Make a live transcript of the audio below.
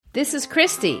This is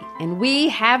Christy, and we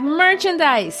have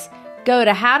merchandise. Go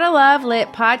to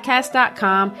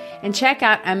howtolovelitpodcast.com and check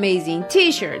out amazing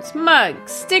t-shirts,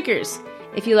 mugs, stickers.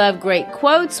 If you love great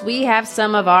quotes, we have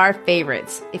some of our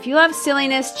favorites. If you love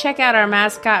silliness, check out our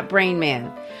mascot, Brain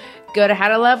Man. Go to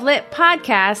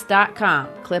howtolovelitpodcast.com,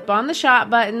 click on the shop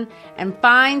button, and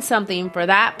find something for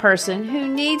that person who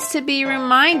needs to be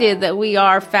reminded that we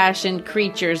are fashioned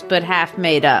creatures but half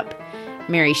made up.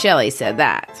 Mary Shelley said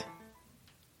that.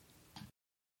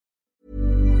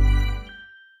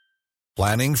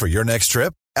 Planning for your next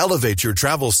trip? Elevate your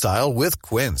travel style with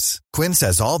Quince. Quince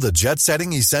has all the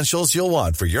jet-setting essentials you'll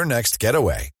want for your next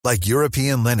getaway, like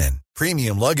European linen,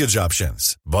 premium luggage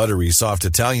options, buttery soft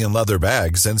Italian leather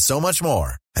bags, and so much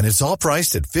more. And it's all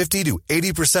priced at 50 to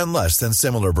 80% less than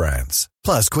similar brands.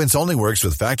 Plus, Quince only works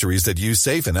with factories that use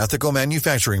safe and ethical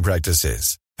manufacturing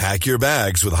practices. Pack your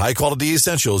bags with high-quality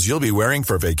essentials you'll be wearing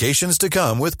for vacations to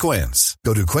come with Quince.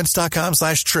 Go to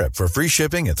quince.com/trip for free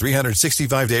shipping and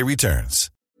 365-day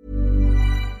returns.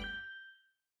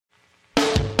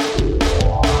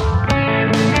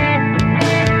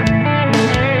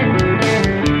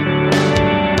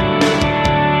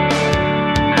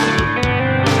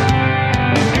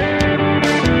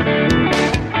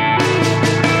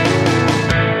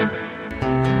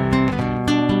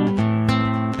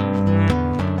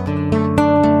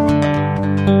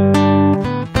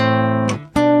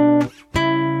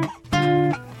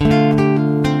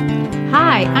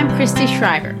 Christy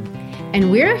Schreiber,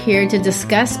 and we're here to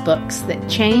discuss books that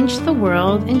change the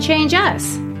world and change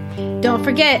us. Don't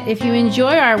forget, if you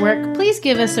enjoy our work, please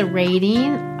give us a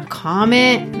rating, a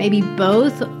comment, maybe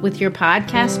both with your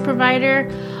podcast provider.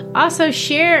 Also,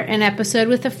 share an episode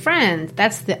with a friend.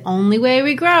 That's the only way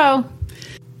we grow.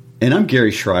 And I'm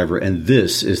Gary Schreiber, and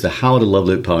this is the How to Love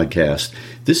Lit podcast.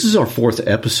 This is our fourth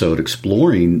episode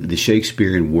exploring the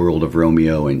Shakespearean world of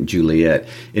Romeo and Juliet.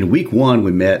 In week one,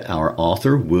 we met our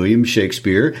author, William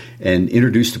Shakespeare, and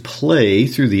introduced a play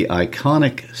through the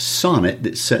iconic sonnet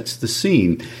that sets the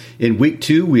scene. In week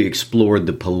two, we explored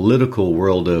the political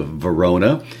world of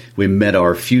Verona. We met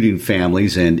our feuding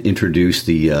families and introduced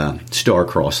the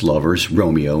star-crossed lovers,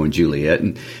 Romeo and Juliet,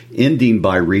 and ending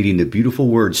by reading the beautiful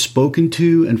words spoken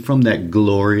to and from that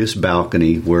glorious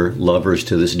balcony where lovers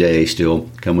to this day still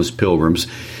come as pilgrims.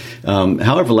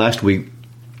 However, last week,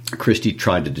 Christy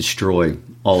tried to destroy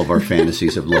all of our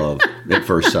fantasies of love at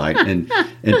first sight and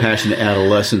passionate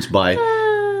adolescence by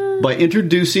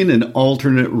introducing an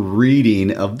alternate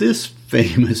reading of this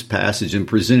famous passage and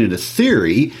presenting a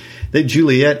theory that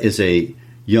Juliet is a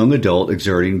young adult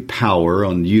exerting power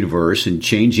on the universe and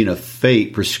changing a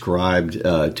fate prescribed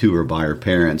to her by her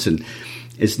parents. And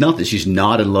it's not that she's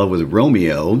not in love with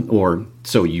Romeo, or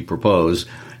so you propose.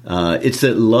 It's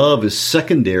that love is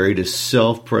secondary to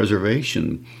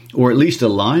self-preservation, or at least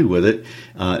aligned with it.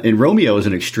 And Romeo is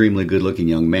an extremely good-looking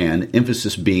young man,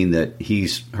 emphasis being that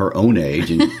he's her own age.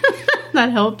 And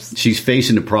that helps. She's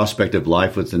facing the prospect of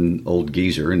life with an old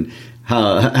geezer. And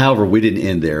however, we didn't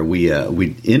end there. We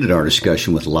ended our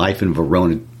discussion with life in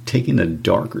Verona taking a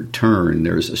darker turn.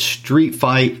 There's a street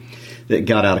fight that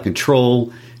got out of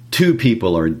control. 2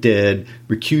 people are dead,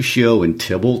 Mercutio and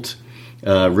Tybalt.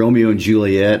 Romeo and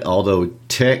Juliet, although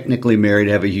technically married,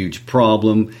 have a huge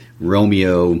problem.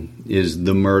 Romeo is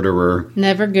the murderer.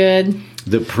 Never good.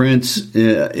 The prince,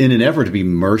 in an effort to be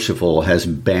merciful, has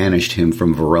banished him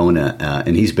from Verona,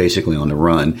 and he's basically on the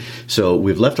run. So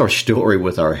we've left our story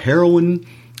with our heroine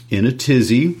in a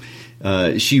tizzy.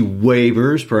 She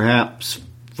wavers, perhaps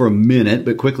for a minute,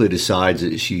 but quickly decides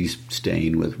that she's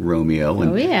staying with Romeo.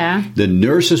 And yeah. The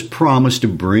nurses promise to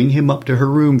bring him up to her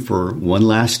room for one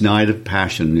last night of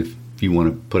passion, if you want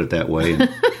to put it that way. And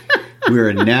we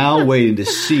are now waiting to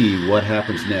see what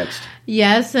happens next.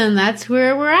 Yes, and that's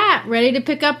where we're at, ready to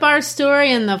pick up our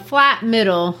story in the flat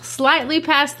middle, slightly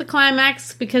past the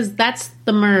climax, because that's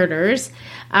the murders.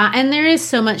 And there is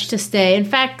so much to stay. In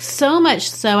fact, so much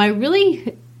so, I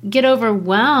really get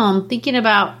overwhelmed thinking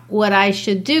about what I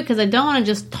should do, because I don't want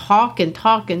to just talk and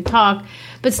talk and talk,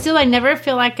 but still I never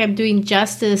feel like I'm doing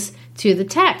justice to the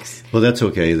text. Well, that's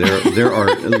okay. There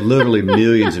are literally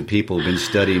millions of people who've been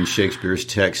studying Shakespeare's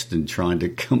text and trying to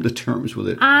come to terms with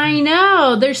it. I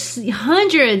know. There's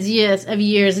hundreds of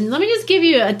years. And let me just give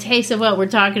you a taste of what we're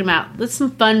talking about. That's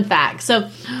some fun facts. So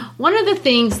one of the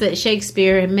things that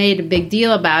Shakespeare made a big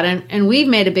deal about, and we've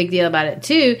made a big deal about it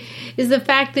too, is the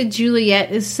fact that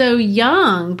Juliet is so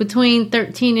young, between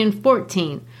 13 and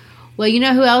 14. Well, you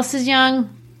know who else is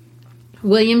young?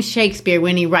 William Shakespeare,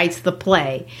 when he writes the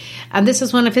play. This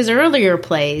is one of his earlier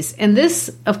plays. And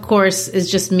this, of course, is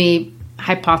just me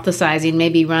hypothesizing,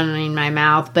 maybe running my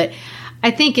mouth. But I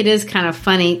think it is kind of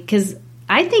funny because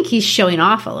I think he's showing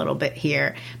off a little bit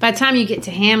here. By the time you get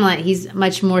to Hamlet, he's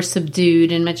much more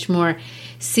subdued and much more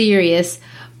serious.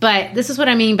 But this is what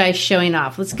I mean by showing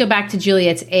off. Let's go back to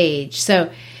Juliet's age.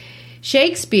 So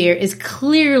Shakespeare is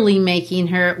clearly making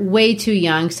her way too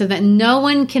young so that no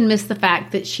one can miss the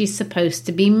fact that she's supposed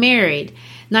to be married.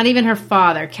 Not even her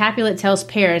father. Capulet tells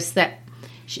Paris that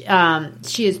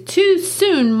she is too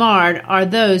soon marred are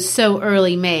those so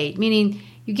early made, meaning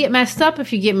you get messed up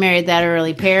if you get married that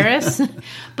early, Paris.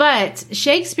 But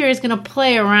Shakespeare is going to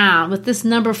play around with this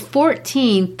number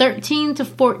 14, 13 to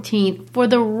 14, for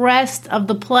the rest of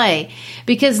the play,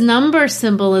 because number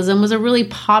symbolism was a really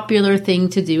popular thing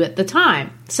to do at the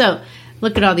time. So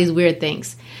look at all these weird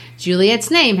things. Juliet's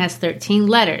name has 13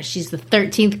 letters. She's the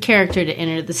 13th character to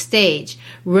enter the stage.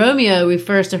 Romeo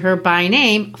refers to her by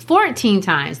name 14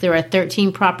 times. There are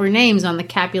 13 proper names on the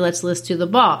Capulet's list to the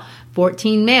ball.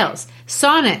 14 males.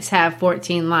 Sonnets have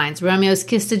 14 lines. Romeo's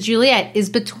kiss to Juliet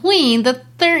is between the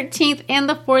 13th and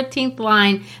the 14th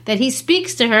line that he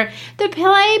speaks to her. The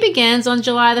play begins on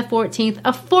July the 14th,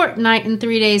 a fortnight and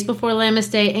 3 days before Lammas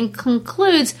Day, and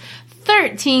concludes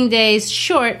 13 days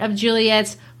short of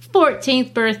Juliet's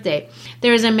 14th birthday.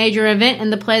 There is a major event in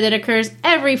the play that occurs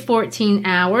every 14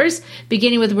 hours,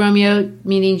 beginning with Romeo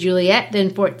meeting Juliet,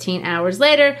 then 14 hours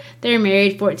later, they're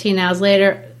married. 14 hours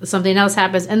later, something else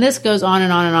happens, and this goes on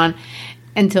and on and on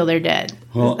until they're dead.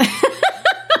 Well,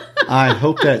 I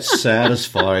hope that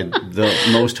satisfied the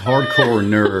most hardcore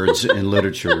nerds in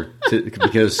literature,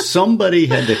 because somebody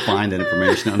had to find that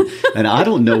information. And I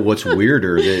don't know what's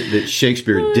weirder, that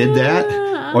Shakespeare did that,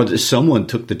 or that someone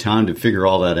took the time to figure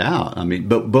all that out. I mean,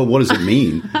 but what does it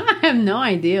mean? I have no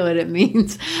idea what it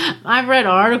means. I've read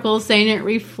articles saying it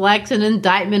reflects an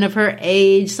indictment of her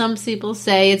age. Some people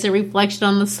say it's a reflection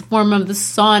on the form of the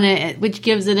sonnet, which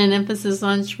gives it an emphasis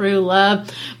on true love.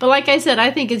 But like I said,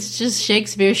 I think it's just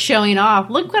Shakespeare showing off.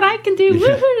 Look what I can do.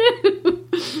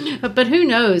 Yeah. But who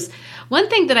knows? One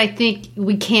thing that I think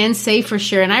we can say for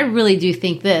sure, and I really do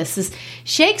think this, is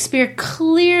Shakespeare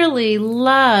clearly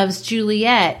loves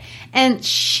Juliet, and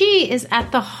she is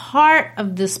at the heart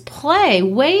of this play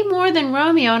way more than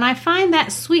Romeo, and I find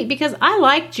that sweet because I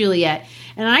like Juliet,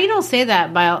 and I don't say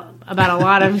that about a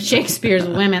lot of Shakespeare's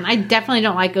women. I definitely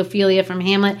don't like Ophelia from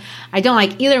Hamlet. I don't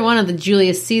like either one of the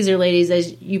Julius Caesar ladies,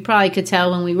 as you probably could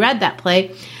tell when we read that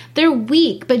play. They're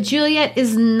weak, but Juliet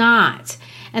is not.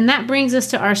 And that brings us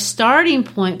to our starting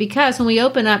point, because when we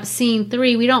open up scene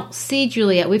 3, we don't see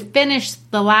Juliet. We finished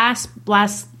the last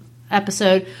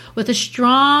episode with a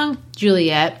strong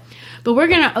Juliet, but we're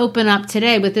going to open up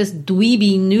today with this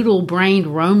dweeby, noodle-brained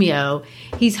Romeo.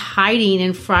 He's hiding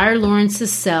in Friar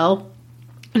Lawrence's cell,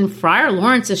 and Friar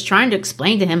Lawrence is trying to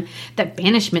explain to him that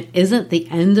banishment isn't the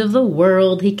end of the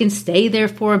world. He can stay there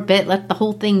for a bit, let the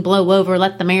whole thing blow over,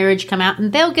 let the marriage come out,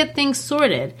 and they'll get things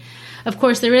sorted. Of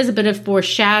course, there is a bit of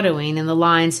foreshadowing in the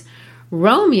lines,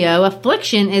 Romeo,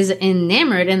 affliction is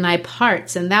enamored in thy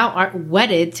parts, and thou art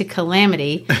wedded to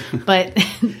calamity. But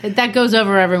that goes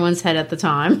over everyone's head at the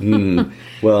time.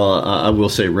 Well, I will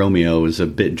say Romeo is a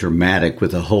bit dramatic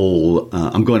with the whole,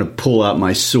 I'm going to pull out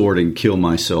my sword and kill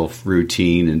myself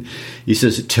routine. And he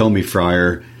says, tell me,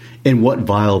 friar, in what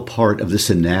vile part of this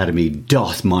anatomy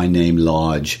doth my name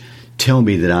lodge? Tell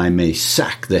me that I may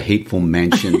sack the hateful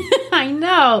mansion. I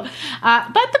know.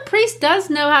 But the priest does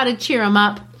know how to cheer him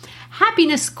up.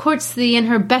 Happiness courts thee in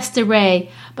her best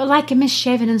array, but like a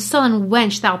misshaven and sullen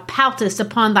wench thou poutest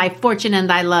upon thy fortune and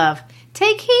thy love.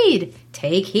 Take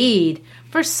heed,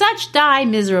 for such die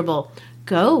miserable.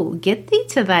 Go, get thee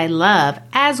to thy love,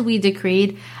 as we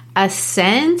decreed.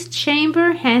 Ascend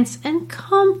chamber hence and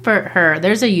comfort her.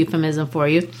 There's a euphemism for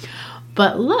you.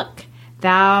 But look,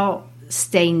 thou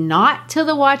stay not till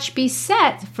the watch be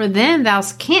set, for then thou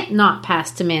canst not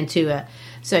pass to Mantua.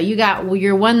 So you got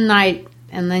your one night,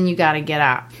 and then you got to get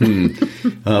out.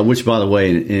 Which, by the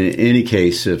way, in any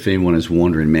case, if anyone is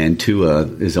wondering, Mantua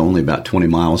is only about 20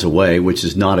 miles away, which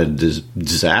is not a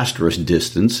disastrous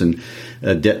distance, and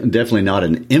definitely not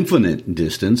an infinite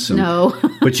distance. No.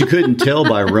 But you couldn't tell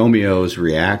by Romeo's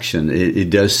reaction. It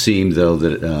does seem, though,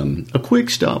 that a quick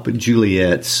stop at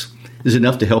Juliet's is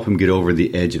enough to help him get over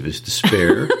the edge of his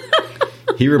despair.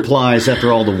 He replies,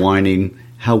 after all the whining,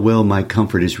 how well my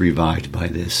comfort is revived by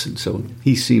this. And so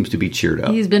he seems to be cheered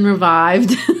up. He's been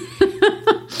revived.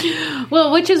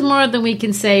 Well, which is more than we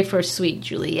can say for sweet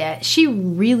Juliet. She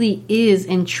really is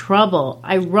in trouble.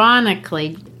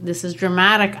 Ironically, this is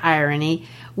dramatic irony,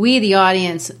 we, the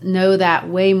audience, know that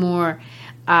way more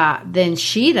than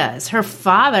she does. Her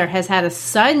father has had a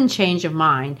sudden change of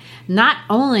mind. Not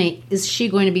only is she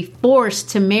going to be forced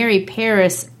to marry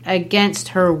Paris against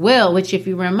her will, which, if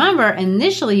you remember,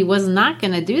 initially he was not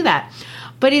going to do that,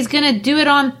 but he's going to do it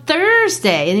on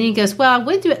Thursday. And then he goes, well, I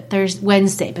would do it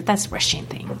Wednesday, but that's rushing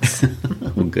things.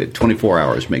 Well, good. 24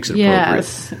 hours makes it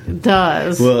yes, appropriate. It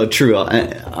does. Well, true.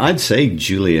 I'd say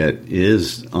Juliet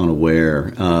is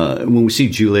unaware. When we see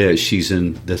Juliet, she's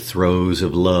in the throes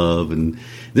of love. And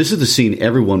this is the scene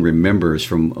everyone remembers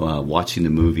from watching the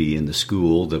movie in the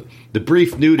school, the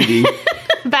brief nudity.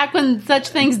 Back when such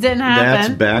things didn't happen. That's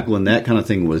back when that kind of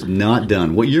thing was not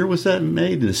done. What year was that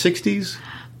made? In the 60s?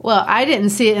 Well, I didn't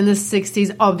see it in the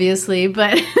 60s, obviously,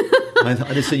 but... I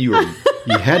didn't say you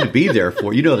had to be there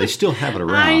for it. They still have it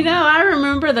around. I know. I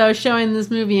remember, though, showing this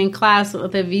movie in class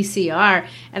with a VCR,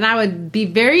 and I would be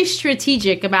very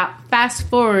strategic about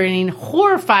fast-forwarding,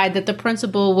 horrified that the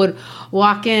principal would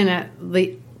walk in at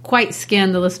the quite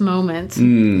scandalous moment.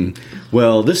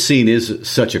 Well, this scene is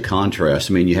such a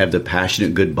contrast. I mean, you have the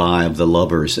passionate goodbye of the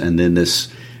lovers, and then this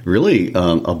really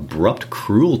abrupt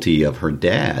cruelty of her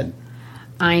dad.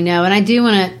 I know, and I do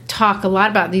want to talk a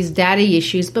lot about these daddy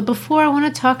issues, but before I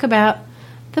want to talk about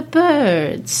the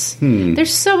birds. They're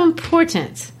so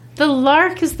important. The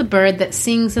lark is the bird that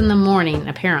sings in the morning,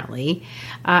 apparently,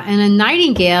 and a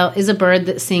nightingale is a bird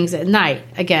that sings at night.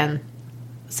 Again,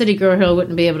 City Girl Hill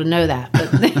wouldn't be able to know that.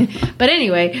 But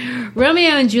anyway,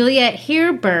 Romeo and Juliet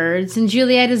hear birds, and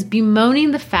Juliet is bemoaning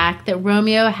the fact that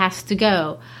Romeo has to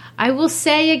go. I will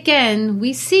say again,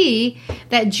 we see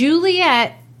that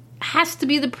Juliet has to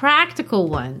be the practical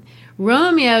one.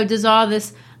 Romeo does all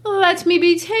this, let me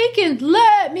be taken,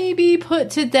 let me be put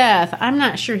to death. I'm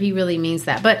not sure he really means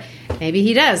that, but maybe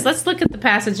he does. Let's look at the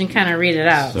passage and kind of read it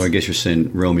out. So I guess you're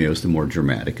saying Romeo's the more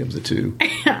dramatic of the two.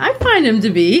 I find him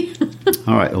to be.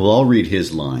 All right, well, I'll read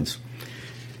his lines.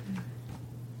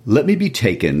 Let me be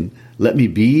taken, let me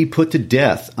be put to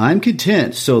death. I'm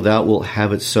content, so thou wilt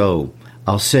have it so.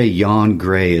 I'll say yon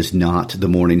grey is not the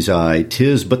morning's eye,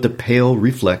 'tis but the pale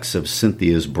reflex of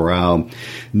Cynthia's brow,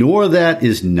 nor that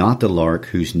is not the lark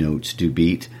whose notes do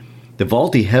beat. The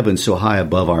vaulty heaven so high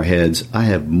above our heads, I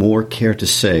have more care to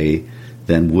say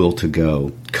than will to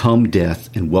go. Come, death,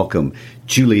 and welcome,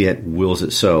 Juliet wills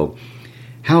it so.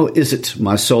 How is it,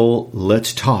 my soul?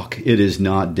 Let's talk, it is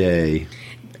not day.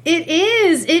 It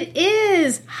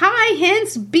is. Hie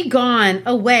hence, be gone,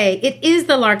 away. It is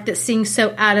the lark that sings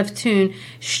so out of tune,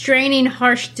 straining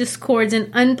harsh discords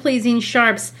and unpleasing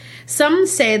sharps. Some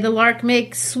say the lark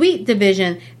makes sweet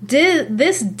division.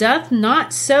 This doth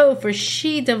not so, for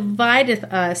she divideth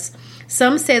us.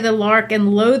 Some say the lark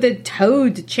and loathed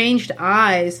toad changed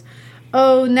eyes.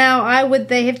 Oh, now I would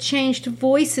they have changed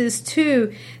voices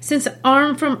too, since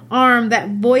arm from arm that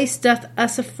voice doth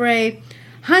us affray.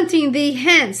 Hunting thee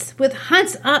hence, with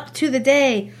hunts up to the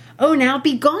day. Oh, now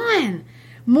be gone.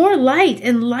 More light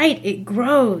and light it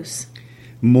grows.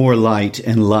 More light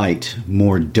and light,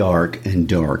 more dark and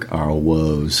dark our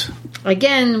woes.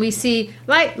 Again, we see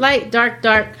light, light, dark,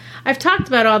 dark. I've talked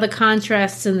about all the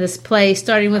contrasts in this play,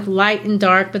 starting with light and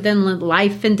dark, but then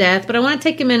life and death. But I want to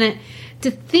take a minute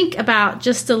to think about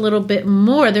just a little bit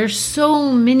more. There's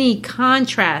so many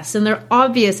contrasts, and they're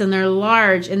obvious and they're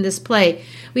large in this play.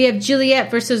 We have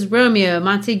Juliet versus Romeo,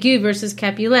 Montague versus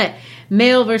Capulet,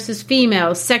 male versus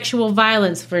female, sexual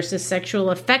violence versus sexual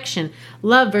affection,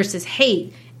 love versus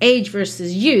hate, age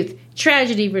versus youth,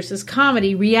 tragedy versus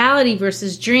comedy, reality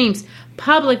versus dreams,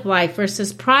 public life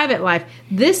versus private life.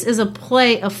 This is a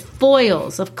play of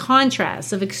foils, of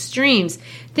contrasts, of extremes.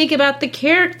 Think about the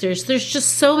characters. There's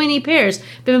just so many pairs.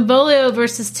 Benvolio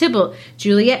versus Tybalt.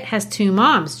 Juliet has two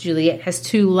moms. Juliet has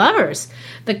two lovers.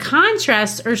 The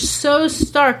contrasts are so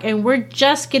stark, and we're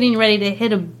just getting ready to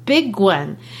hit a big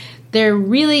one. There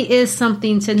really is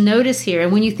something to notice here.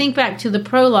 And when you think back to the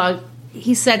prologue,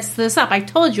 he sets this up. I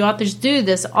told you, authors do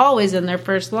this always in their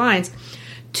first lines.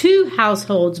 Two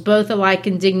households, both alike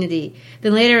in dignity.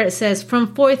 Then later it says,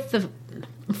 from forth the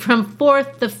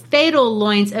fatal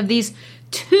loins of these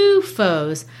two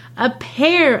foes, a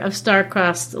pair of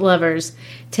star-crossed lovers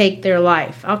take their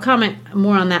life. I'll comment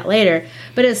more on that later,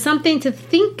 but it's something to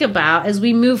think about as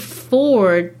we move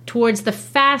forward towards the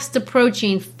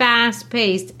fast-approaching,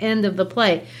 fast-paced end of the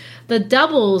play. The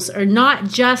doubles are not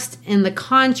just in the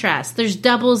contrast. There's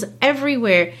doubles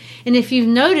everywhere. And if you've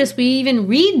noticed, we even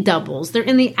read doubles. They're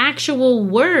in the actual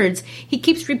words. He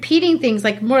keeps repeating things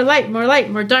like more light,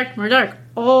 more dark,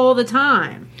 all the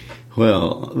time.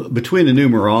 Well, between the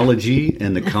numerology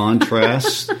and the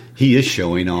contrasts, he is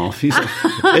showing off.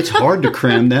 It's hard to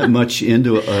cram that much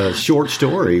into a short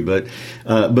story, but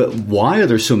why are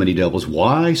there so many doubles?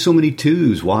 Why so many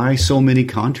twos? Why so many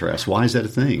contrasts? Why is that a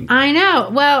thing? I know.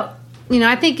 Well,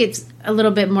 I think it's a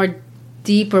little bit more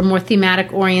deep or more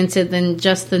thematic oriented than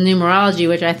just the numerology,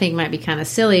 which I think might be kind of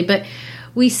silly. But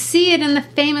we see it in the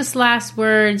famous last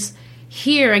words.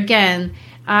 here again,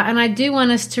 and I do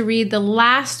want us to read the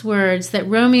last words that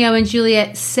Romeo and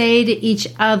Juliet say to each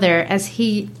other as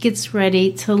he gets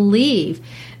ready to leave.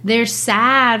 They're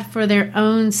sad for their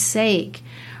own sake.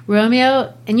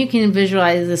 Romeo, and you can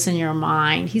visualize this in your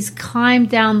mind, he's climbed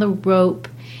down the rope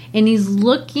and he's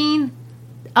looking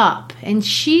up, and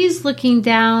she's looking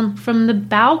down from the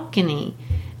balcony.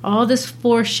 All this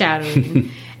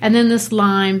foreshadowing. And then this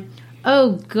line,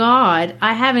 "Oh God,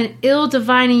 I have an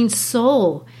ill-divining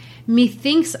soul.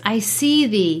 Methinks I see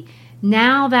thee.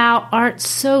 Now thou art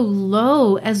so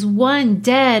low as one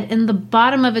dead in the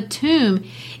bottom of a tomb.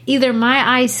 Either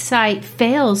my eyesight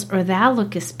fails or thou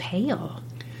lookest pale."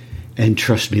 And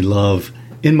trust me, love,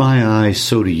 in my eyes,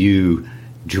 so do you.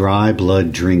 Dry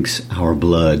blood drinks our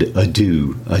blood.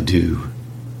 Adieu, adieu.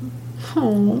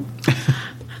 Oh.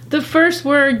 The first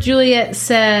word Juliet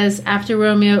says after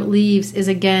Romeo leaves is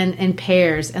again in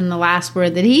pairs, and the last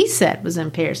word that he said was in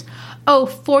pairs. "Oh,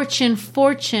 fortune,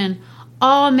 fortune,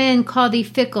 all men call thee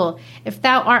fickle. If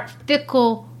thou art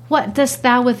fickle, what dost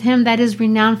thou with him that is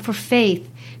renowned for faith?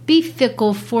 Be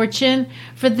fickle, fortune,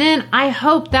 for then I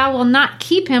hope thou wilt not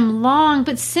keep him long,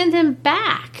 but send him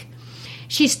back."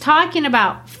 She's talking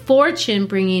about fortune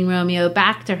bringing Romeo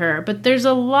back to her, but there's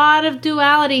a lot of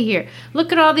duality here.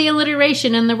 Look at all the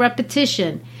alliteration and the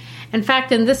repetition. In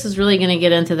fact, and this is really going to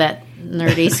get into that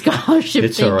nerdy scholarship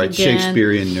It's thing all right. again.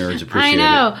 Shakespearean nerds appreciate it. I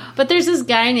know, but there's this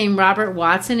guy named Robert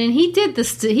Watson, and he did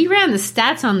this. He ran the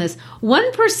stats on this.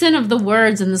 1% of the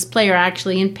words in this play are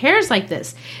actually in pairs like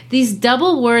this. These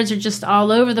double words are just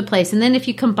all over the place. And then if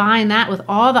you combine that with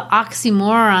all the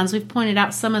oxymorons, we've pointed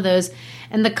out some of those,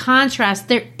 and the contrast,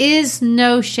 there is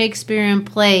no Shakespearean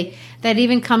play that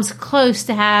even comes close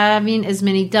to having as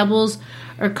many doubles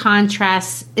or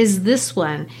contrasts as this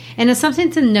one. And it's something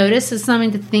to notice, it's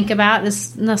something to think about,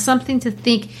 it's something to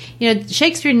think,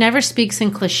 Shakespeare never speaks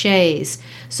in cliches.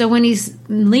 So when he's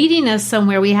leading us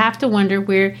somewhere, we have to wonder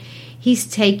where he's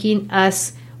taking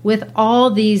us with all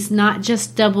these not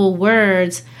just double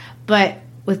words, but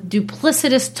with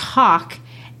duplicitous talk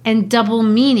and double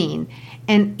meaning,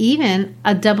 and even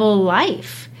a double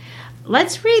life.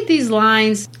 Let's read these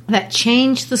lines that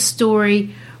change the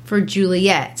story for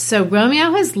Juliet. So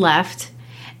Romeo has left,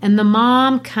 and the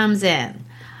mom comes in.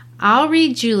 I'll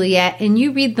read Juliet, and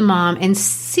you read the mom, and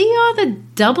see all the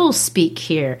double speak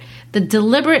here, the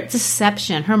deliberate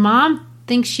deception. Her mom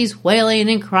thinks she's wailing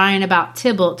and crying about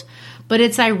Tybalt, but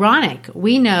it's ironic.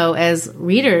 We know as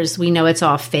readers, we know it's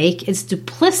all fake. It's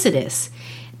duplicitous,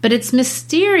 but it's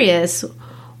mysterious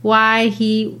why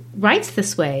he writes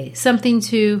this way. Something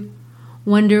to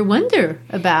wonder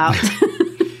about.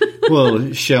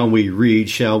 Well, shall we read?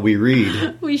 Shall we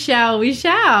read? We shall.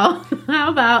 How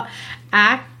about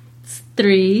Act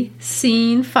 3,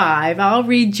 Scene 5? I'll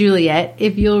read Juliet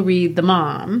if you'll read the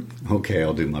mom. Okay,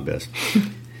 I'll do my best.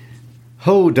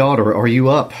 Ho, daughter, are you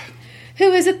up?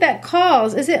 Who is it that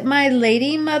calls? Is it my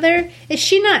lady, mother? Is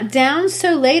she not down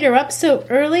so late or up so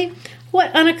early?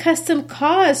 What unaccustomed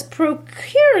cause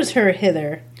procures her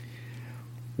hither?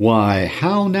 Why,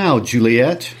 how now,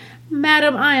 Juliet?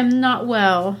 Madam, I am not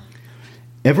well.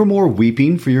 Evermore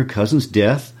weeping for your cousin's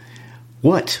death?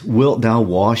 What, wilt thou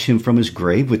wash him from his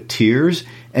grave with tears?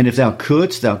 And if thou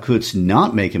couldst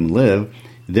not make him live.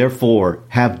 Therefore,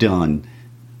 have done.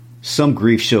 Some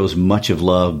grief shows much of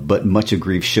love, but much of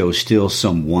grief shows still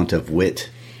some want of wit.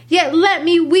 Yet let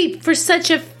me weep for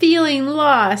such a feeling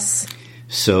loss.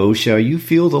 So shall you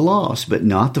feel the loss, but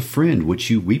not the friend which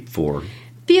you weep for.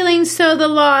 Feeling so the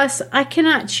loss, I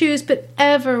cannot choose but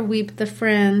ever weep the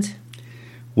friend.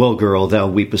 Well, girl, thou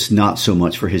weepest not so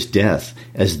much for his death,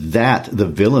 as that the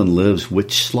villain lives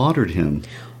which slaughtered him.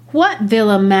 What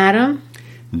villain, madam?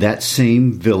 That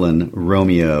same villain,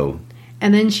 Romeo.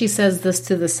 And then she says this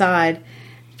to the side.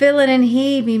 Villain and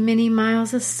he be many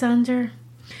miles asunder.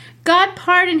 God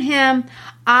pardon him,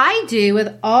 I do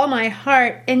with all my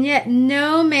heart, and yet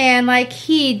no man like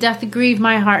he doth grieve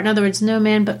my heart. In other words, no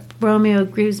man but Romeo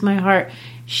grieves my heart.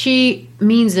 She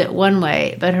means it one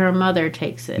way, but her mother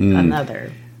takes it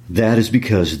another. That is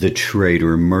because the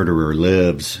traitor murderer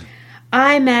lives.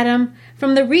 I, madam,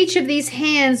 from the reach of these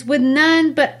hands would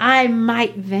none but I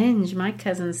might venge my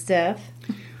cousin's death.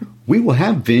 We will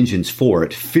have vengeance for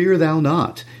it, fear thou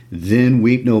not. Then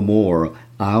weep no more.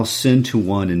 I'll send to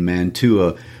one in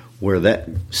Mantua, where that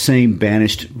same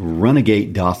banished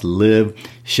runagate doth live,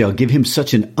 shall give him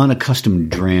such an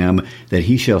unaccustomed dram, that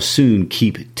he shall soon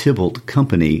keep Tybalt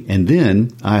company, and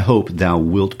then I hope thou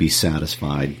wilt be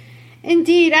satisfied.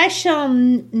 Indeed, I shall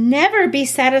never be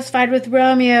satisfied with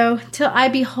Romeo till I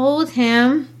behold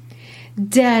him.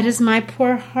 Dead is my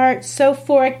poor heart, so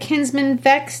for a kinsman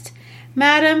vexed.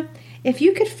 Madam, If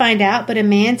you could find out but a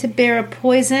man to bear a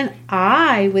poison,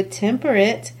 I would temper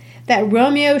it, that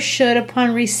Romeo should,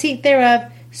 upon receipt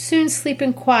thereof, soon sleep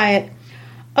in quiet.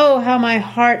 Oh, how my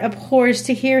heart abhors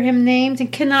to hear him named,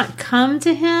 and cannot come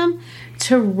to him,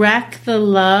 to wreck the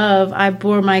love I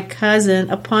bore my cousin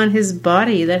upon his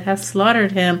body that hath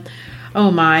slaughtered him.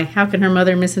 Oh my, how can her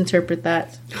mother misinterpret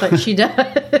that? But she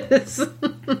does.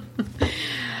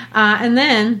 And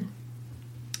then,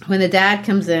 when the dad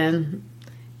comes in,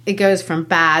 it goes from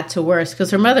bad to worse,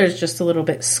 because her mother is just a little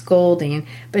bit scolding,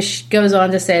 but she goes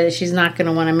on to say that she's not going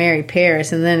to want to marry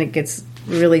Paris, and then it gets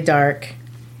really dark.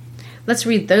 Let's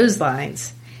read those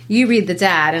lines. You read the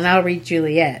dad, and I'll read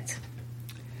Juliet.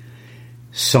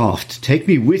 Soft, take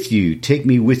me with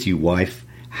you, wife.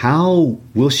 How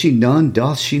will she none?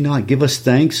 Doth she not give us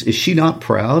thanks? Is she not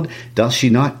proud? Doth she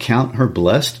not count her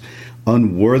blessed?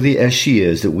 Unworthy as she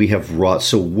is, that we have wrought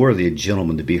so worthy a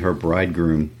gentleman to be her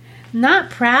bridegroom. Not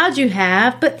proud you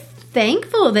have, but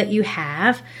thankful that you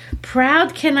have.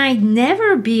 Proud can I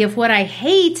never be of what I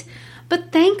hate,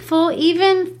 but thankful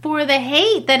even for the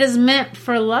hate that is meant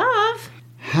for love.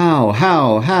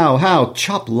 How?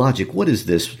 Chop logic, what is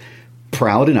this?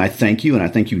 Proud, and I thank you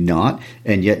not,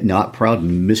 and yet not proud,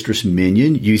 Mistress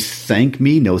Minion. You thank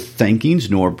me, no thankings,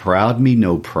 nor proud me,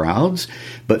 no prouds,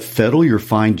 but fettle your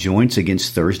fine joints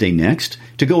against Thursday next,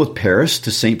 to go with Paris to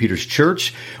St. Peter's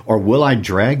Church, or will I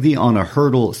drag thee on a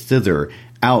hurdle thither?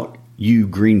 Out, you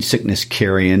green sickness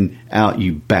carrion, out,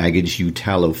 you baggage, you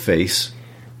tallow face.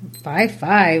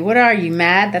 Fie, what are you,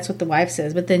 mad? That's what the wife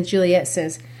says, but then Juliet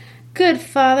says, Good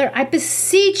father, I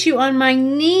beseech you on my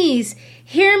knees,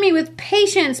 hear me with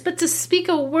patience, but to speak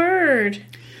a word.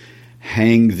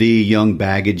 Hang thee, young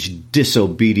baggage,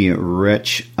 disobedient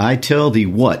wretch. I tell thee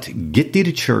what, get thee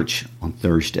to church on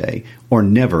Thursday, or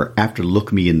never after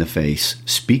look me in the face.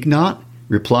 Speak not,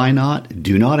 reply not,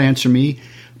 do not answer me.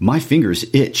 My fingers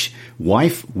itch.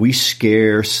 Wife, we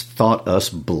scarce thought us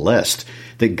blessed,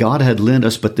 that God had lent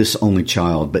us but this only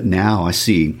child. But now I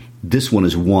see this one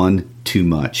is one too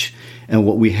much. And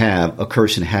what we have, a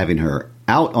curse in having her.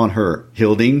 Out on her,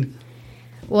 Hilding.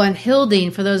 Well, and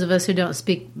Hilding, for those of us who don't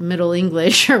speak Middle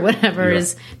English or whatever,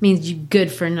 means you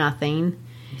good for nothing.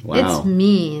 Wow. It's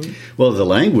mean. Well, the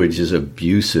language is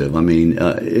abusive. I mean,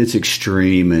 it's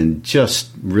extreme and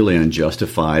just really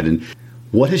unjustified. And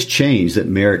what has changed that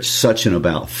merits such an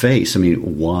about face? I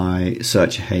mean, why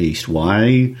such haste?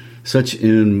 Why such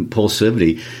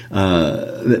impulsivity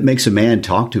that makes a man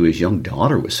talk to his young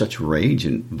daughter with such rage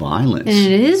and violence?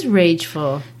 And it is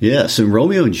rageful. Yes, and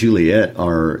Romeo and Juliet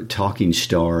are talking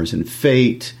stars and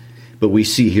fate, but we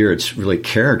see here it's really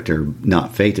character,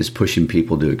 not fate, that's pushing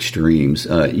people to extremes.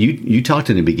 You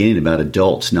talked in the beginning about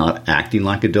adults not acting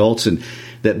like adults, and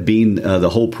that being the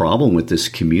whole problem with this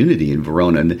community in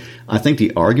Verona. And I think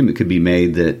the argument could be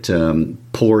made that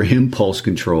poor impulse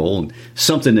control,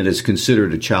 something that is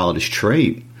considered a childish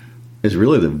trait, is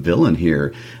really the villain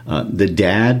here. The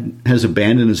dad has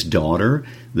abandoned his daughter.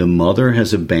 The mother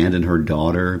has abandoned her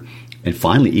daughter. And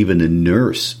finally, even the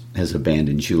nurse has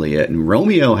abandoned Juliet. And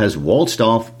Romeo has waltzed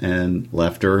off and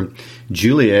left her.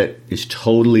 Juliet is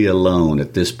totally alone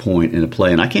at this point in a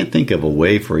play. And I can't think of a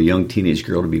way for a young teenage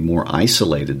girl to be more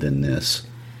isolated than this.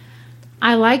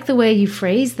 I like the way you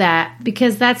phrase that,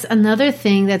 because that's another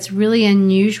thing that's really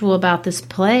unusual about this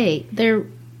play. There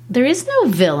is no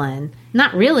villain.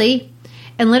 Not really.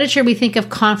 In literature, we think of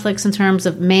conflicts in terms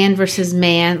of man versus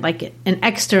man, like an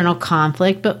external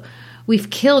conflict, but we've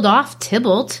killed off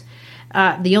Tybalt,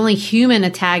 the only human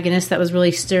antagonist that was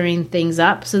really stirring things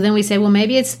up. So then we say, well,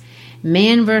 maybe it's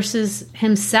man versus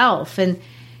himself. And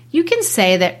you can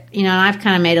say that, and I've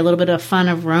kind of made a little bit of fun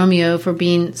of Romeo for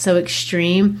being so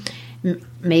extreme,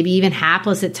 maybe even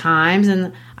hapless at times.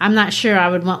 And I'm not sure I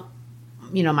would want,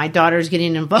 my daughter's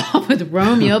getting involved with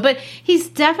Romeo, but he's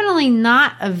definitely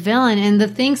not a villain. And the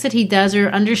things that he does are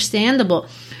understandable.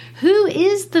 Who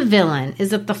is the villain?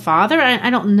 Is it the father? I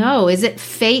don't know. Is it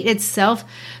fate itself?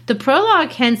 The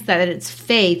prologue hints that it's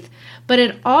faith, but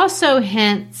it also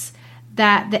hints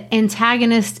that the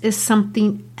antagonist is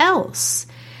something else,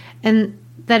 and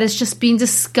that it's just being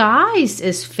disguised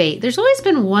as fate. There's always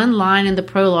been one line in the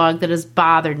prologue that has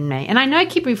bothered me, and I know I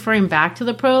keep referring back to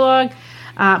the prologue,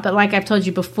 but like I've told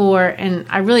you before, and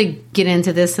I really get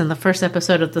into this in the first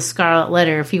episode of The Scarlet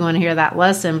Letter if you want to hear that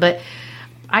lesson, but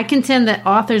I contend that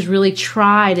authors really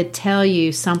try to tell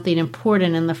you something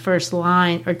important in the first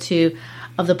line or two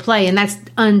of the play, and that's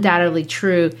undoubtedly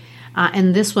true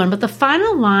in this one. But the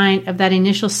final line of that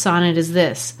initial sonnet is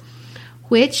this: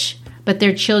 which, but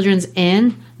their children's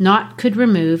end naught could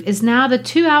remove, is now the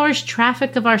 2 hours'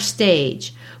 traffic of our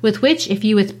stage, with which if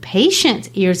you with patient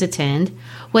ears attend,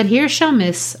 what here shall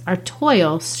miss, our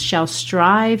toil shall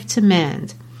strive to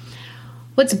mend.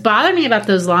 What's bothering me about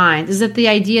those lines is that the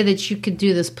idea that you could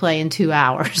do this play in 2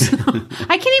 hours.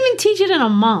 I can't even teach it in a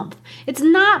month. It's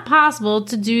not possible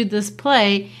to do this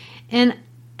play in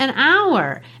an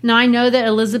hour. Now, I know that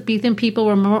Elizabethan people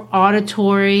were more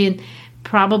auditory and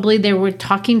probably they were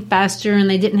talking faster and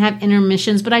they didn't have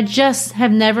intermissions, but I just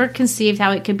have never conceived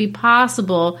how it could be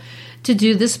possible to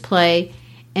do this play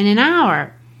in an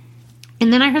hour.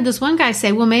 And then I heard this one guy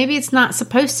say, well, maybe it's not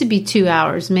supposed to be 2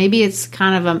 hours. Maybe it's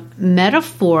kind of a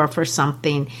metaphor for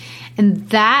something. And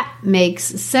that makes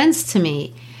sense to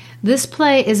me. This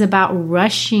play is about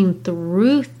rushing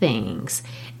through things.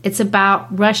 It's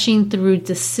about rushing through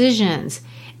decisions.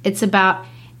 It's about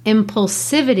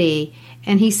impulsivity.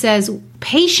 And he says,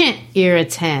 patient ear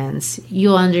attends,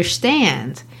 you'll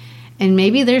understand. And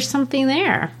maybe there's something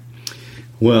there.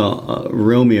 Well,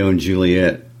 Romeo and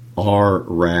Juliet are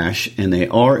rash and they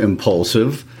are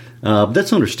impulsive.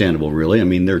 That's understandable, really. I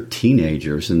mean, they're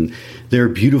teenagers and they're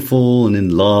beautiful and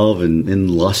in love and in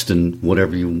lust and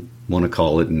whatever you want to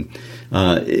call it. And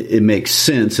it makes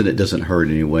sense and it doesn't hurt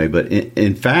anyway. But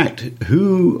in fact,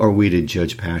 who are we to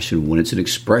judge passion when it's an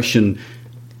expression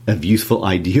of youthful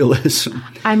idealism?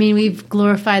 I mean, we've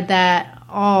glorified that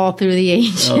all through the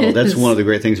ages. Oh, that's one of the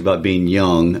great things about being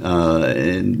young,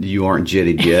 and you aren't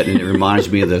jetted yet. And it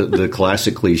reminds me of the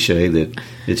classic cliche that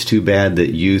it's too bad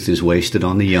that youth is wasted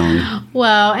on the young.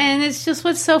 Well, and it's just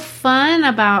what's so fun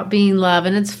about being love,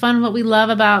 and it's fun what we love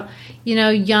about,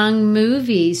 young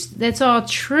movies. That's all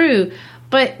true.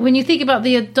 But when you think about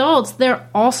the adults, they're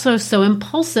also so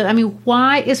impulsive. I mean,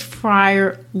 why is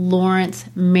Friar Lawrence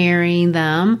marrying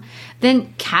them?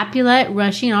 Then Capulet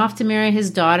rushing off to marry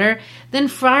his daughter. Then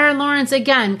Friar Lawrence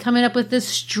again coming up with this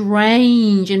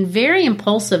strange and very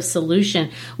impulsive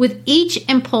solution. With each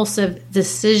impulsive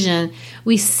decision,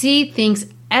 we see things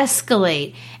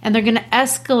escalate, and they're going to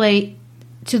escalate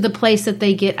to the place that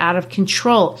they get out of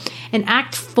control. In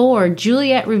Act 4,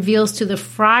 Juliet reveals to the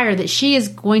friar that she is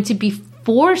going to be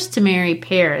forced to marry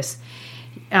Paris.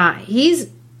 He's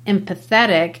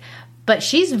empathetic, but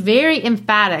she's very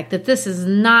emphatic that this is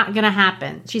not going to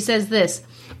happen. She says this,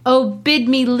 "Oh, bid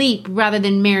me leap rather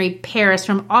than marry Paris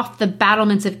from off the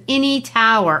battlements of any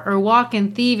tower or walk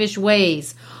in thievish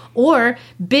ways. Or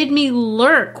bid me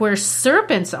lurk where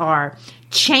serpents are.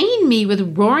 Chain me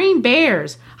with roaring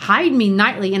bears. Hide me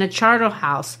nightly in a charnel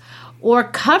house. Or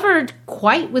covered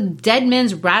quite with dead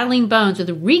men's rattling bones, with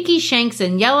reeky shanks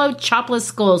and yellow chopless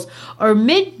skulls, or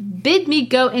bid me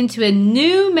go into a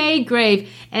new-made grave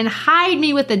and hide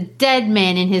me with a dead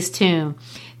man in his tomb.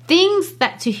 Things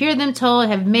that to hear them told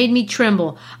have made me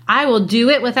tremble. I will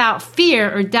do it without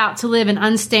fear or doubt to live an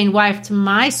unstained wife to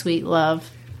my sweet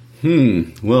love."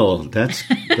 Well, that's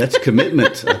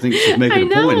commitment. I think she's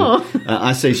making a point.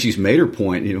 I say she's made her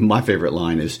point. My favorite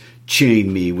line is,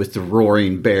 "Chain me with the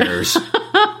roaring bears."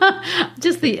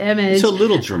 Just the image. It's a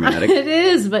little dramatic. It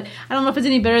is, but I don't know if it's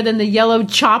any better than the yellow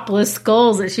chopless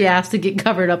skulls that she has to get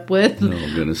covered up with. Oh,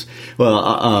 goodness. Well,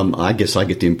 I guess I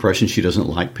get the impression she doesn't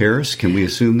like Paris. Can we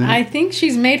assume that? I think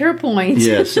she's made her point.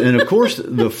 Yes, and of course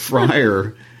the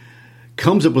friar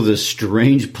comes up with a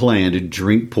strange plan to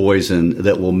drink poison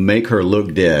that will make her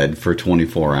look dead for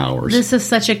 24 hours. This is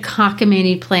such a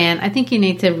cockamamie plan. I think you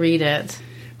need to read it.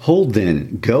 "Hold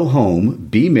then, go home,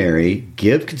 be merry,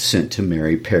 give consent to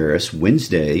marry Paris.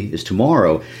 Wednesday is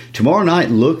tomorrow. Tomorrow night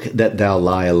look that thou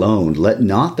lie alone. Let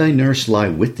not thy nurse lie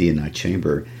with thee in thy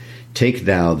chamber. Take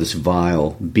thou this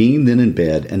vial, being then in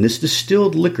bed, and this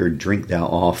distilled liquor drink thou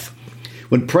off.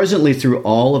 When presently through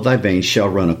all of thy veins shall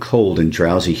run a cold and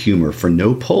drowsy humor, for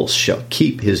no pulse shall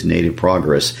keep his native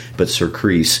progress, but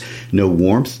surcrease. No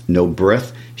warmth, no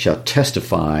breath shall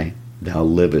testify thou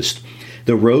livest.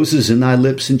 The roses in thy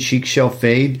lips and cheeks shall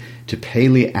fade to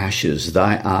paly ashes.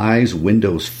 Thy eyes'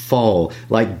 windows fall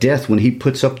like death when he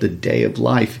puts up the day of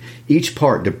life. Each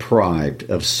part deprived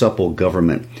of supple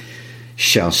government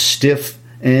shall stiff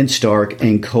and stark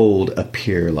and cold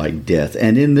appear like death.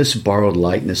 And in this borrowed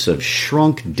likeness of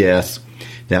shrunk death,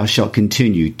 thou shalt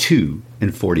continue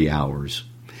 42 hours,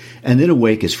 and then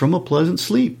awake as from a pleasant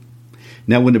sleep.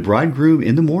 Now when the bridegroom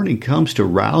in the morning comes to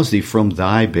rouse thee from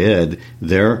thy bed,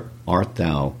 there art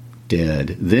thou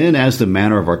dead. Then, as the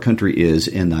manner of our country is,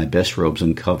 in thy best robes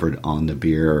uncovered on the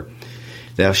bier,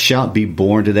 thou shalt be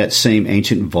borne to that same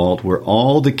ancient vault where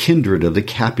all the kindred of the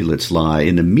Capulets lie.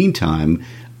 In the meantime,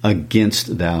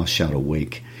 against thou shalt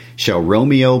awake. Shall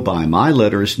Romeo by my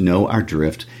letters know our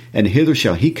drift, and hither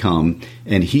shall he come,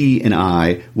 and he and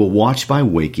I will watch by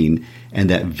waking, and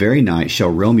that very night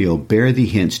shall Romeo bear thee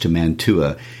hence to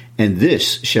Mantua, and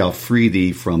this shall free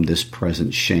thee from this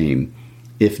present shame.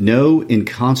 If no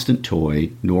inconstant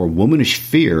toy nor womanish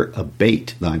fear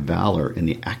abate thy valor in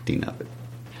the acting of it.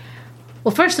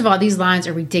 Well, first of all, these lines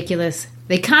are ridiculous.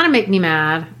 They kind of make me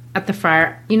mad at the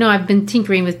friar. You know, I've been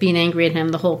tinkering with being angry at him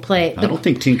the whole play. I don't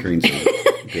think tinkering's a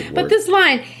good word. But this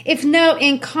line, if no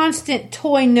inconstant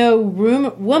toy, no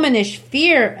womanish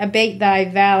fear abate thy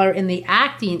valor in the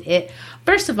acting it.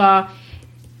 First of all,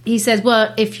 he says,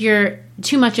 well, if you're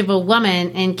too much of a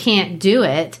woman and can't do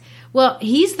it, well,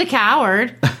 he's the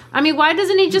coward. I mean, why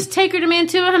doesn't he just take her to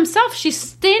Mantua himself? She's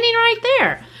standing right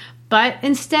there. But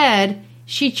instead,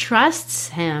 she trusts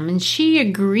him and she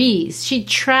agrees. She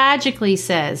tragically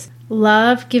says,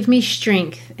 love, give me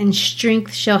strength, and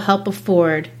strength shall help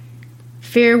afford.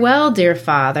 Farewell, dear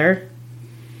father.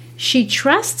 She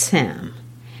trusts him.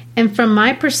 And from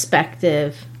my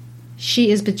perspective, she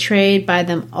is betrayed by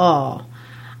them all.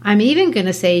 I'm even going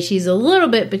to say she's a little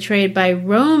bit betrayed by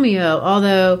Romeo,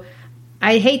 although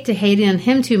I hate to hate on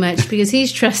him too much because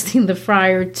he's trusting the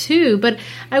friar too, but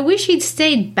I wish he'd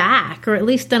stayed back or at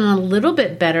least done a little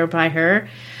bit better by her.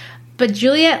 But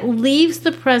Juliet leaves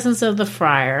the presence of the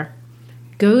friar,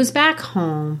 goes back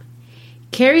home,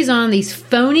 carries on these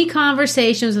phony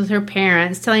conversations with her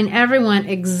parents, telling everyone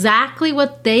exactly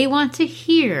what they want to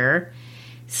hear.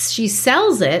 She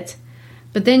sells it,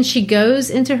 but then she goes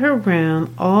into her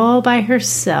room all by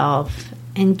herself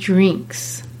and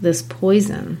drinks this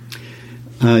poison.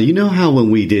 You know how when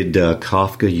we did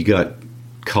Kafka, you got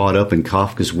caught up in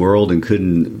Kafka's world and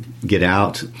couldn't get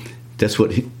out? That's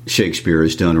what Shakespeare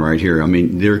has done right here. I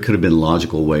mean, there could have been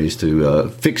logical ways to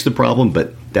fix the problem,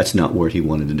 but that's not what he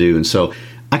wanted to do. And so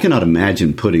I cannot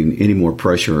imagine putting any more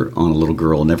pressure on a little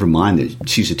girl, never mind that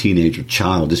she's a teenager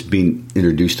child, just being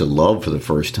introduced to love for the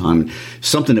first time,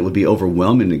 something that would be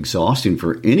overwhelming and exhausting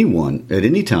for anyone at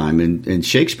any time. And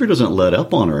Shakespeare doesn't let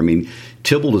up on her. I mean,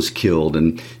 Tybalt is killed,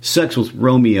 and sex with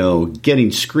Romeo,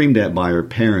 getting screamed at by her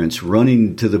parents,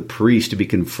 running to the priest to be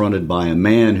confronted by a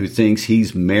man who thinks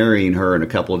he's marrying her in a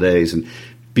couple of days, and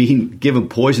being given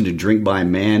poison to drink by a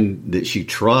man that she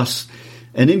trusts,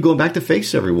 and then going back to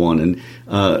face everyone.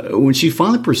 And when she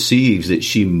finally perceives that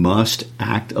she must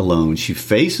act alone, she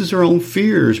faces her own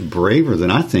fears braver than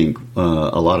I think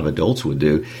a lot of adults would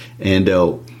do. And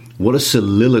what a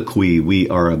soliloquy we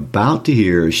are about to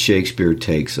hear as Shakespeare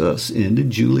takes us into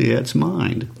Juliet's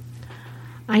mind.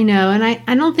 I know, and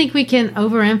I don't think we can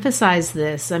overemphasize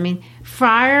this. I mean,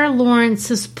 Friar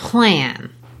Lawrence's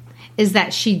plan is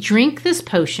that she drink this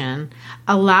potion,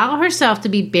 allow herself to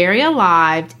be buried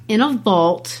alive in a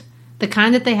vault, the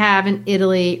kind that they have in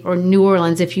Italy or New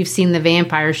Orleans. If you've seen the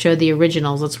vampire show, the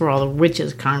originals, that's where all the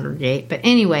riches congregate. But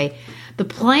anyway, the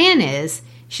plan is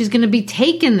she's going to be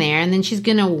taken there, and then she's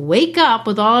going to wake up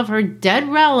with all of her dead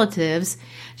relatives.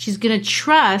 She's going to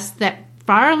trust that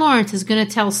Friar Lawrence is going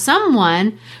to tell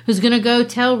someone who's going to go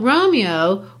tell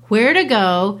Romeo where to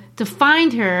go to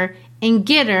find her and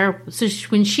get her, so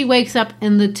when she wakes up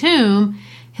in the tomb,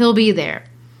 he'll be there.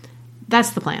 That's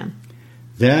the plan.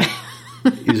 That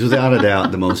is without a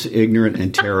doubt the most ignorant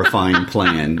and terrifying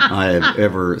plan I have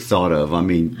ever thought of. I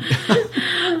mean,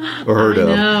 or heard of.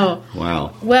 No.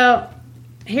 Wow. Well,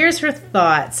 here's her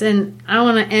thoughts, and I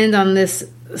want to end on this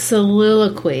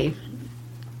soliloquy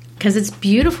because it's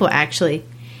beautiful, actually.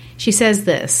 She says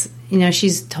this. You know,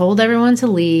 she's told everyone to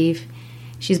leave.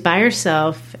 She's by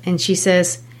herself, and she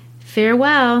says,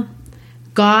 farewell.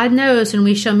 God knows when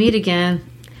we shall meet again.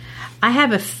 I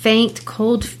have a faint,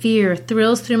 cold fear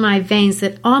thrills through my veins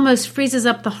that almost freezes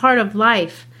up the heart of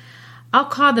life. I'll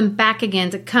call them back again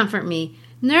to comfort me.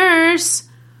 Nurse,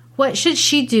 what should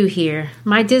she do here?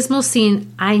 My dismal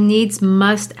scene, I needs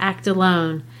must act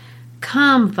alone.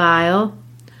 Come, Vial.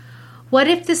 What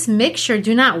if this mixture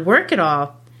do not work at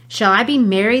all? Shall I be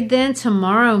married then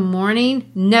tomorrow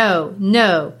morning? No,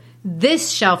 no,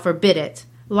 this shall forbid it.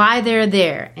 Lie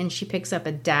there. And she picks up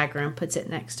a dagger and puts it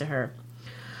next to her.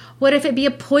 What if it be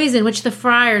a poison which the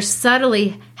friar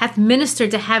subtly hath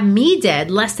ministered to have me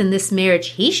dead, lest in this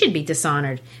marriage he should be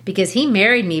dishonored, because he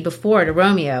married me before to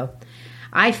Romeo?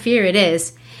 I fear it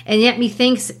is, and yet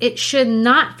methinks it should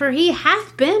not, for he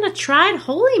hath been a tried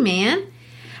holy man.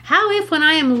 How if when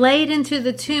I am laid into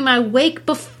the tomb I wake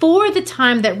before the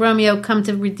time that Romeo come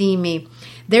to redeem me?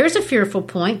 There's a fearful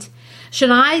point. Should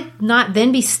I not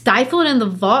then be stifled in the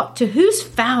vault, to whose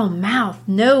foul mouth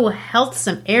no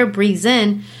healthsome air breathes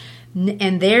in,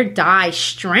 and there die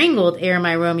strangled ere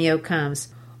my Romeo comes?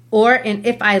 Or, and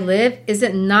if I live, is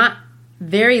it not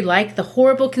very like the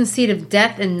horrible conceit of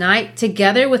death and night,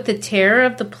 together with the terror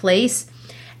of the place,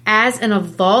 as in a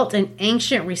vault an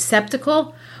ancient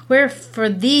receptacle, where for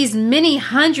these many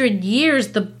 100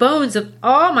 years the bones of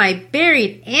all my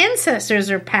buried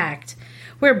ancestors are packed,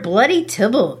 where bloody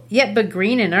Tybalt, yet but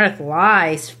green in earth,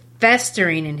 lies,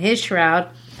 festering in his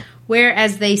shroud, where,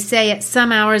 as they say, at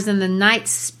some hours in the night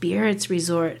spirits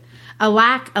resort.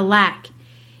 Alack, alack,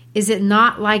 is it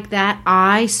not like that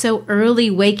I, so early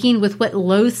waking with what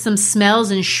loathsome smells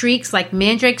and shrieks like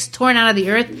mandrakes torn out of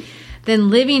the earth, then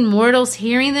living mortals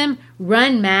hearing them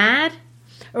run mad?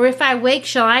 Or if I wake,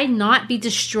 shall I not be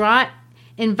distraught,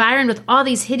 environed with all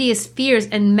these hideous fears,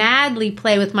 and madly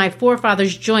play with my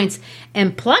forefathers' joints,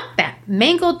 and pluck that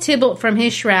mangled Tybalt from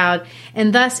his shroud,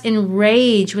 and thus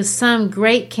enrage with some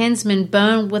great kinsman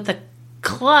bone with a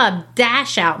club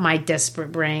dash out my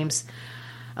desperate brains?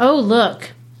 Oh,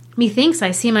 look, methinks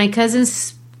I see my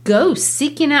cousin's ghost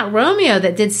seeking out Romeo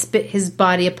that did spit his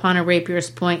body upon a rapier's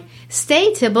point.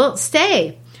 Stay, Tybalt,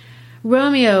 stay.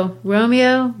 Romeo,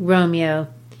 Romeo, Romeo,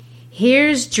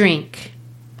 here's drink.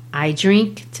 I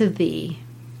drink to thee.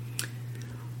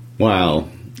 Wow.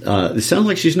 It sounds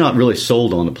like she's not really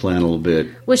sold on the plan a little bit.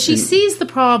 Well, she sees the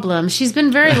problem. She's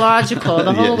been very logical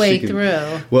the whole way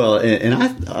through. Well, and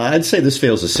I'd say this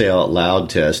fails the say out loud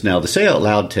test. Now, the say out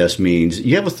loud test means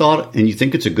you have a thought and you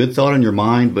think it's a good thought in your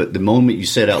mind, but the moment you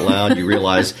say it out loud, you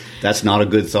realize that's not a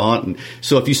good thought. And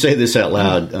so if you say this out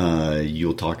loud,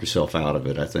 you'll talk yourself out of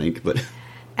it, I think.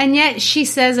 And yet she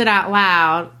says it out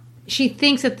loud. She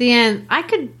thinks at the end, I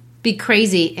could be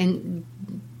crazy and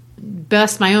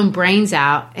bust my own brains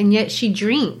out, and yet she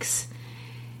drinks.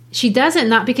 She does it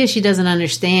not because she doesn't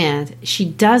understand. She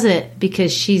does it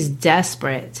because she's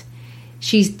desperate.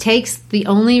 She takes the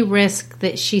only risk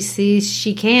that she sees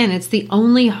she can. It's the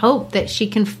only hope that she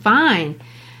can find.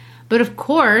 But of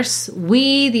course,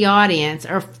 we, the audience,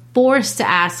 are forced to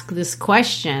ask this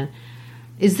question.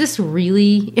 Is this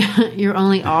really your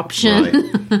only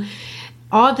option? Right.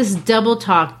 All this double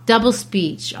talk, double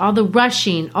speech, all the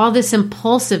rushing, all this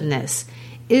impulsiveness.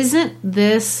 Isn't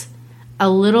this a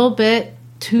little bit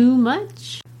too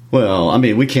much? Well, I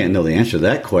mean, we can't know the answer to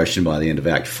that question by the end of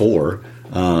Act 4.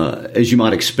 As you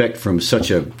might expect from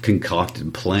such a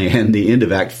concocted plan, the end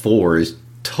of Act 4 is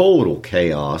total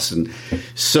chaos. And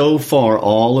so far,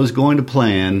 all is going to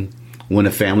plan. When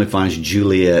a family finds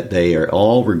Juliet, they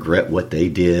all regret what they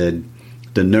did.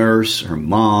 The nurse, her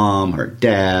mom, her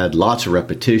dad, lots of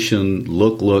repetition.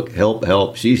 Look, help,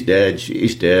 help, she's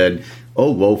dead.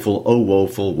 Oh,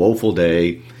 woeful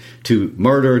day. To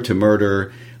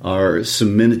murder, our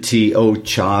solemnity, oh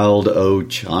child.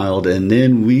 And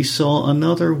then we saw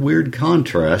another weird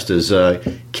contrast as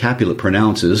Capulet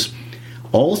pronounces,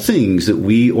 all things that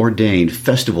we ordained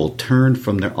festival turned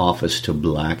from their office to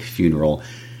black funeral.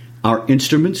 Our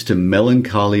instruments to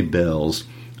melancholy bells.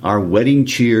 Our wedding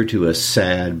cheer to a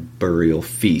sad burial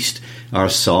feast, our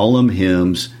solemn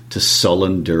hymns to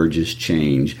sullen dirges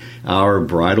change, our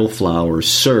bridal flowers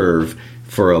serve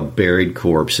for a buried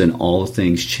corpse, and all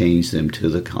things change them to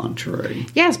the contrary.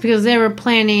 Yes, because they were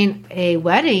planning a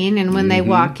wedding, and when they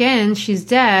walk in, she's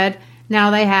dead. Now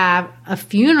they have a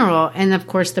funeral, and of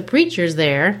course the preacher's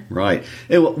there. Right.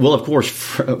 Well, of course,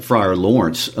 Friar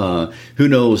Lawrence, who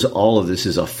knows all of this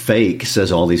is a fake,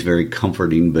 says all these very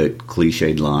comforting but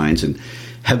cliched lines. And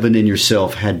heaven in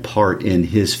yourself had part in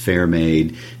his fair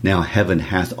maid. Now heaven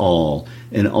hath all,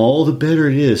 and all the better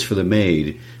it is for the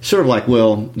maid. Sort of like,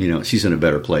 well, she's in a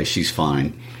better place. She's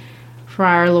fine.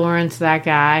 Friar Lawrence, that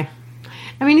guy.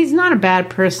 I mean, he's not a bad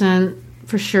person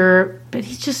for sure, but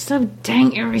he's just so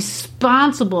dang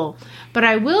irresponsible. But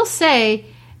I will say,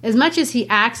 as much as he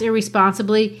acts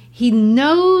irresponsibly, he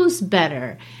knows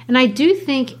better. And I do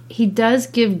think he does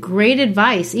give great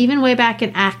advice, even way back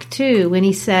in Act 2, when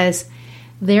he says,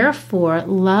 therefore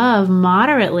love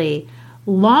moderately.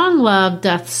 Long love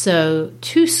doth so,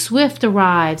 too swift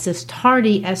arrives, as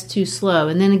tardy as too slow.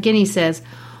 And then again he says,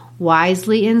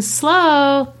 wisely and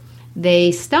slow,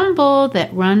 they stumble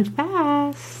that run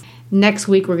fast. Next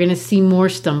week, we're going to see more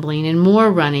stumbling and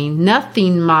more running,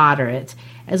 nothing moderate,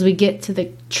 as we get to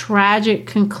the tragic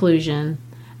conclusion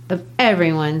of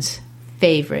everyone's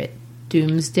favorite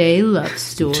Doomsday Love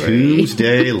Story.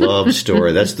 Doomsday Love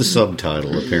Story. That's the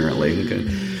subtitle, apparently.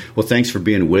 Okay. Well, thanks for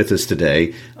being with us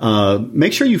today.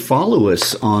 Make sure you follow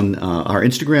us on our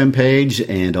Instagram page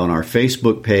and on our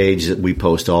Facebook page. We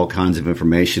post all kinds of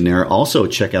information there. Also,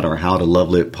 check out our How to Love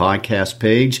Lit podcast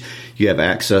page. You have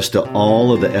access to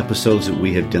all of the episodes that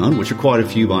we have done, which are quite a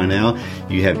few by now.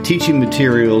 You have teaching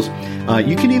materials.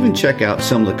 You can even check out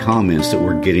some of the comments that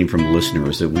we're getting from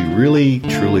listeners that we really,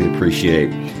 truly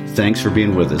appreciate. Thanks for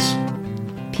being with us.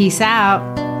 Peace out.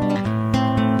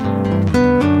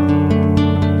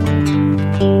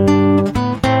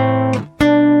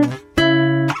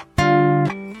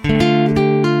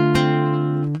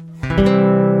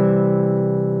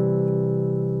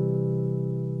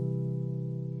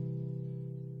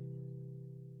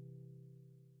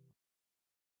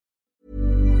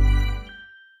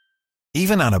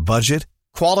 Even on a budget,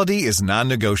 quality is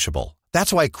non-negotiable.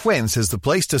 That's why Quince is the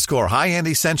place to score high-end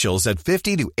essentials at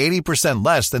 50 to 80%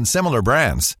 less than similar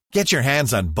brands. Get your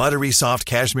hands on buttery soft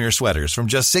cashmere sweaters from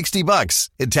just $60,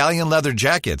 Italian leather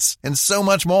jackets, and so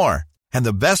much more. And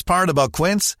the best part about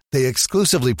Quince, they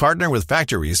exclusively partner with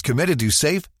factories committed to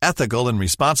safe, ethical, and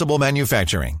responsible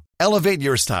manufacturing. Elevate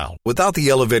your style without the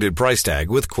elevated price tag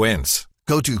with Quince.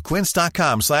 Go to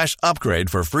quince.com/upgrade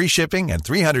for free shipping and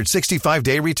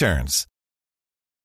 365-day returns.